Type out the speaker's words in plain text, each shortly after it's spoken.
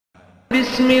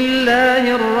بسم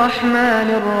الله الرحمن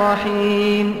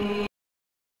الرحيم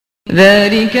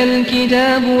ذلك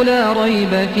الكتاب لا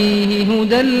ريب فيه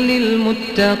هدى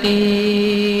للمتقين.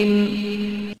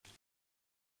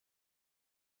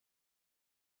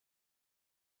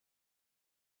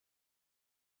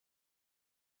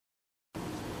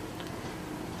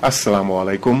 Assalamu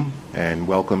alaikum and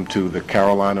welcome to the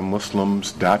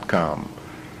CarolinaMuslims.com.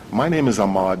 My name is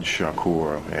Ahmad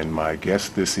Shakur and my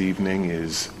guest this evening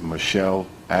is Michelle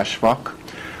Ashfaq,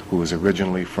 who is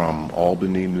originally from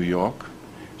Albany, New York.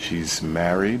 She's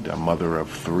married, a mother of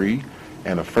 3,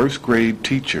 and a first grade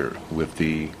teacher with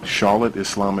the Charlotte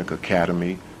Islamic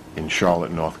Academy in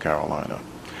Charlotte, North Carolina.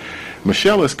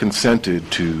 Michelle has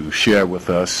consented to share with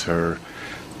us her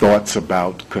thoughts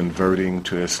about converting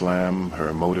to Islam,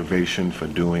 her motivation for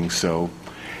doing so,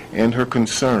 and her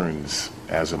concerns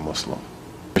as a Muslim.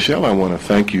 Michelle, I want to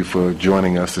thank you for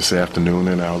joining us this afternoon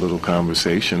in our little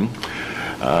conversation.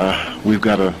 We've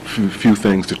got a few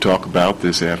things to talk about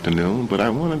this afternoon, but I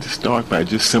wanted to start by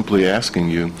just simply asking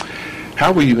you,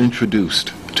 how were you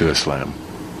introduced to Islam?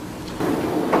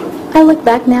 I look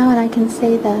back now and I can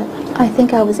say that I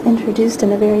think I was introduced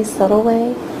in a very subtle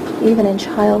way, even in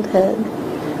childhood.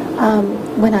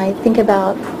 When I think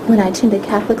about when I attended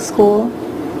Catholic school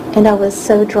and I was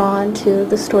so drawn to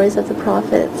the stories of the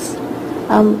prophets,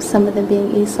 some of them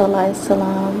being Isa alayhi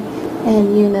salam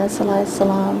and Yunus alayhi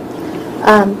salam.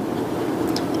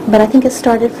 But I think it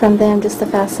started from them, just the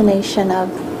fascination of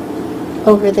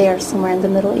over there somewhere in the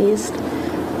Middle East.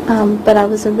 But I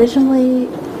was originally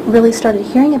really started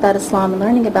hearing about Islam and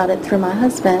learning about it through my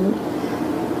husband,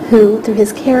 who, through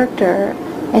his character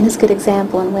and his good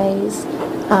example in ways,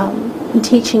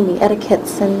 teaching me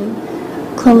etiquettes and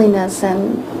cleanliness,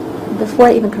 and before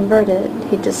I even converted,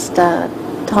 he just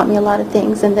taught me a lot of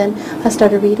things. And then I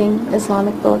started reading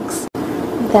Islamic books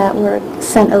that were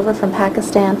sent over from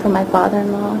Pakistan from my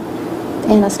father-in-law,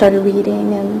 and I started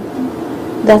reading, and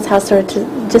that's how I started to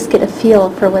just get a feel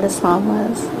for what Islam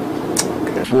was.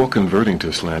 Before converting to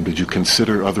Islam, did you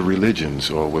consider other religions,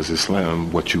 or was Islam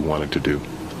what you wanted to do?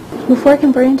 Before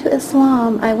converting to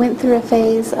Islam, I went through a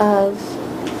phase of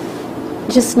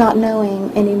just not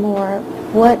knowing anymore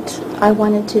what I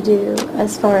wanted to do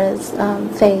as far as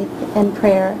faith and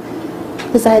prayer,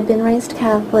 because I had been raised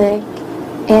Catholic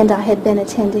and I had been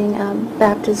attending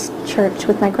Baptist church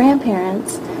with my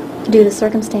grandparents due to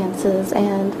circumstances,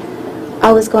 and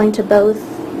I was going to both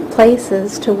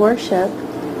places to worship.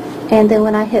 And then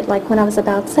when I hit, when I was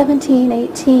about 17,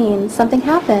 18, something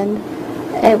happened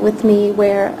with me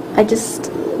where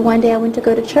one day I went to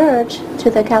go to church, to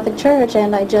the Catholic church,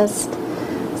 and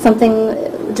something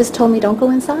just told me, don't go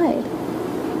inside.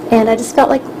 And I just felt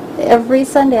like every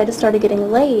Sunday I just started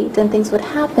getting late and things would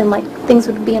happen, like things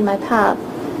would be in my path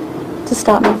to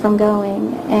stop me from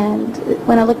going. And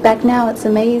when I look back now, it's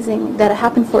amazing that it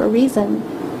happened for a reason,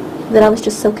 that I was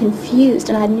just so confused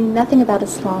and I knew nothing about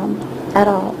Islam at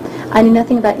all. I knew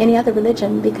nothing about any other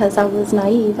religion because I was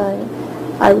naive. I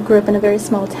grew up in a very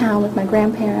small town with my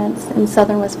grandparents in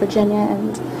southern West Virginia,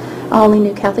 and I only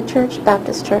knew Catholic Church,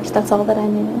 Baptist Church. That's all that I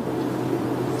knew.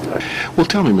 Well,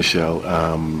 tell me, Michelle,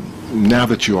 now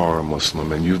that you are a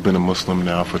Muslim, and you've been a Muslim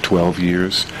now for 12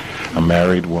 years, a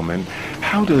married woman,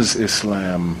 how does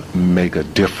Islam make a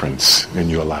difference in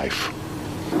your life?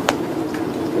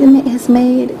 It has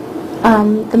made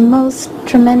the most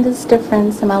tremendous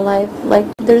difference in my life.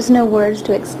 There's no words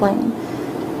to explain.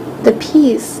 The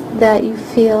peace that you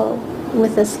feel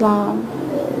with Islam,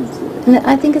 and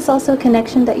I think it's also a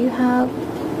connection that you have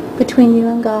between you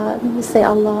and God. You say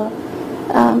Allah.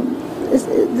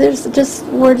 There's just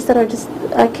words that are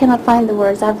I cannot find the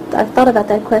words. I've thought about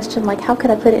that question, how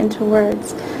could I put it into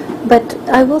words? But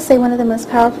I will say one of the most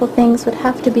powerful things would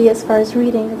have to be as far as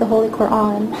reading the Holy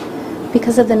Quran,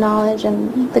 because of the knowledge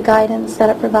and the guidance that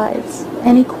it provides.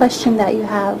 Any question that you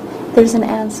have, there's an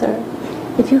answer.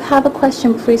 If you have a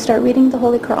question before you start reading the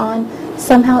Holy Quran,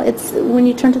 somehow when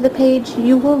you turn to the page,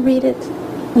 you will read it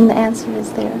and the answer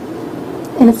is there.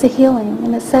 And it's a healing.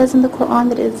 And it says in the Quran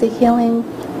that it is a healing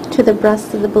to the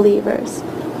breasts of the believers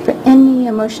for any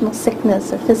emotional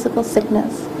sickness or physical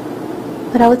sickness.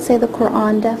 But I would say the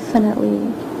Quran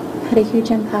definitely had a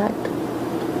huge impact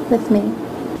with me.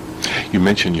 You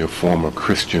mentioned your former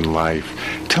Christian life.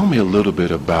 Tell me a little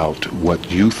bit about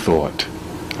what you thought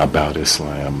about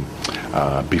Islam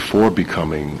before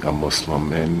becoming a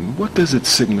Muslim, and what does it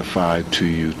signify to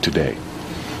you today?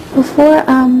 Before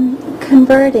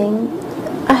converting,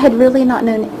 I had really not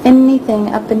known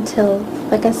anything up until,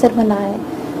 like I said, when I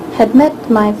had met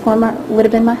my would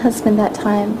have been my husband that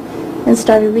time, and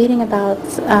started reading about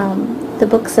the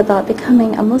books about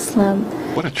becoming a Muslim.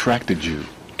 What attracted you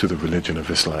to the religion of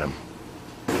Islam?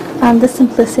 The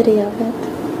simplicity of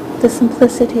it, the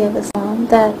simplicity of Islam,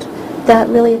 that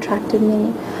really attracted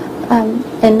me.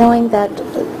 And knowing that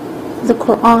the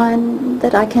Quran,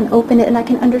 that I can open it and I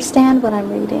can understand what I'm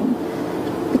reading.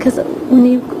 Because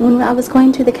when I was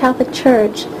going to the Catholic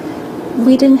Church,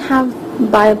 we didn't have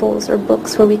Bibles or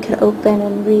books where we could open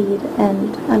and read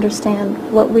and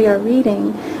understand what we are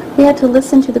reading. We had to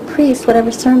listen to the priest,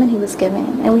 whatever sermon he was giving,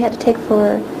 and we had to take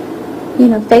for,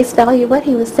 face value what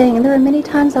he was saying. And there were many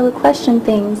times I would question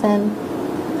things, and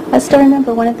I still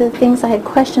remember one of the things I had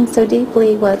questioned so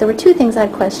deeply was, there were two things I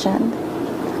had questioned.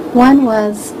 One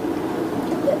was,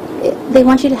 they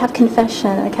want you to have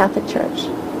confession in a Catholic church.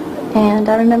 And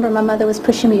I remember my mother was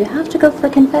pushing me, you have to go for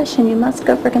confession, you must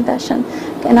go for confession.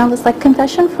 And I was like,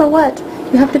 confession for what?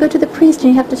 You have to go to the priest and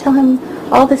you have to tell him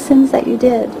all the sins that you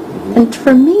did. And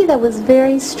for me, that was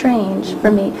very strange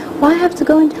for me. Why have to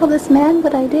go and tell this man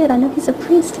what I did? I know he's a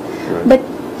priest, right. But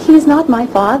he's not my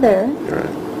father.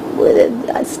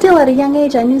 Right. Still at a young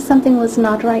age, I knew something was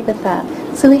not right with that.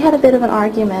 So we had a bit of an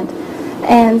argument.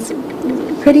 And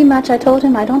pretty much I told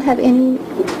him I don't have any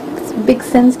big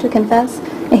sins to confess.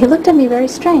 And he looked at me very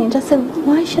strange. I said,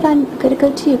 why should I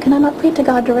go to you? Can I not pray to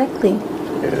God directly?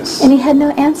 Yes. And he had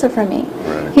no answer for me.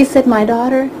 Right. He said, my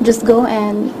daughter, just go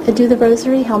and do the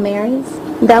rosary, Hail Marys.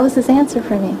 That was his answer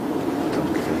for me.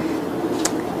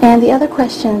 Okay. And the other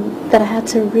question that I had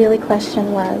to really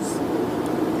question was,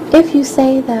 if you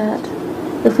say that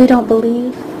if we don't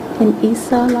believe in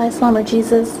Isa al-Islam or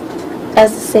Jesus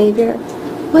as the Savior,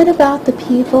 what about the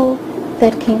people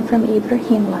that came from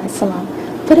Ibrahim al-Islam?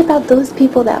 What about those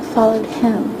people that followed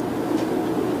him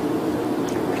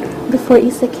before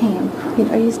Isa came?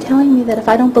 Are you telling me that if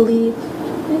I don't believe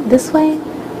this way,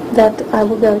 that I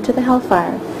will go to the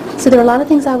hellfire? So there were a lot of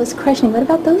things I was questioning. What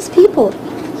about those people?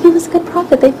 He was a good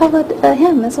prophet. They followed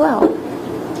him as well.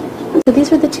 So these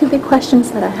were the two big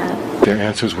questions that I had. Their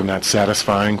answers were not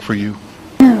satisfying for you?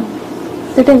 No.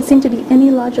 There didn't seem to be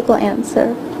any logical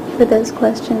answer for those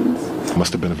questions. It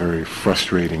must have been a very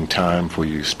frustrating time for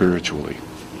you spiritually.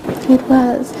 It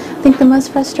was. I think the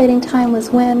most frustrating time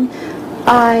was when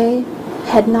I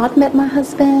had not met my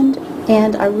husband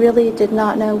and I really did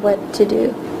not know what to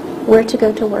do, where to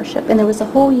go to worship. And there was a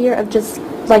whole year of just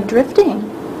like drifting,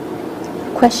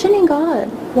 questioning God.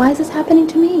 Why is this happening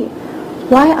to me?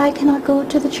 Why I cannot go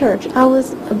to the church? I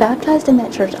was baptized in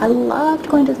that church. I loved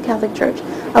going to the Catholic Church.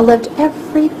 I loved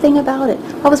everything about it.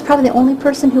 I was probably the only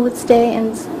person who would stay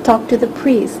and talk to the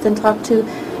priest and talk to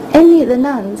any of the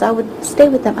nuns. I would stay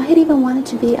with them. I had even wanted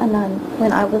to be a nun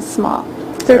when I was small.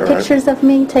 There are pictures of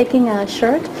me taking a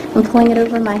shirt and pulling it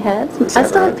over my head. I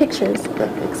still have pictures.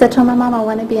 Because I told my mom I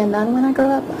want to be a nun when I grow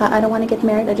up. I don't want to get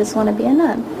married. I just want to be a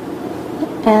nun.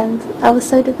 And I was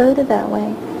so devoted that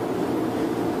way.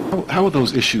 How are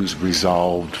those issues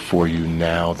resolved for you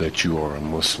now that you are a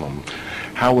Muslim?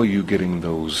 How are you getting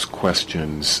those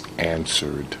questions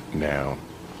answered now?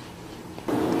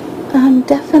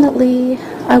 Definitely,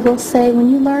 I will say, when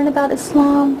you learn about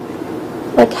Islam,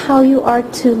 like how you are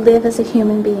to live as a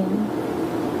human being,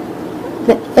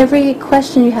 that every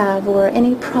question you have or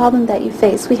any problem that you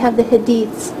face, we have the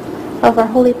hadiths of our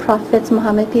holy prophet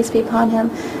Muhammad, peace be upon him.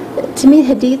 To me,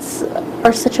 hadiths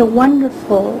are such a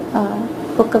wonderful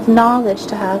book of knowledge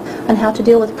to have on how to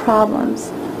deal with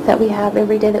problems that we have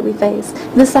every day that we face.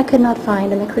 This I could not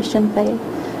find in the Christian faith.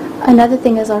 Another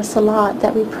thing is our salat,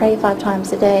 that we pray 5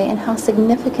 times a day, and how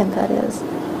significant that is,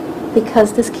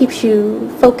 because this keeps you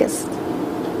focused.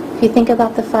 If you think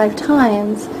about the 5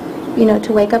 times,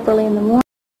 to wake up early in the morning,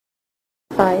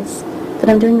 that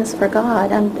I'm doing this for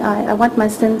God, I want my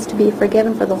sins to be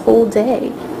forgiven for the whole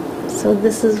day. So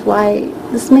this is why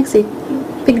this makes a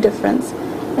big difference.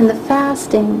 And the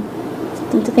fasting,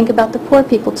 to think about the poor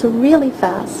people, to really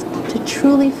fast, to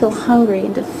truly feel hungry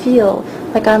and to feel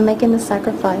like I'm making the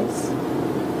sacrifice,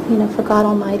 for God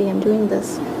Almighty. I'm doing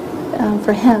this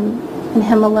for Him and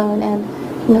Him alone. And,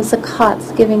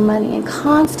 zakats, giving money, and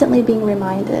constantly being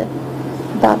reminded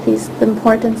about the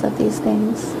importance of these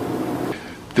things.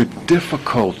 The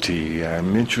difficulty,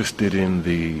 I'm interested in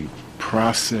the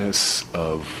process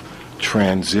of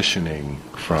transitioning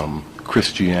from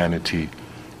Christianity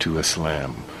to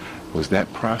Islam. Was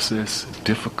that process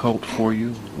difficult for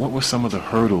you? What were some of the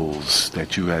hurdles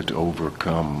that you had to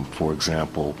overcome? For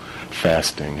example,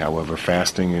 fasting. However,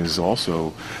 fasting is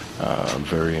also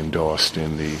very endorsed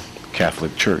in the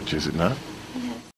Catholic Church, is it not?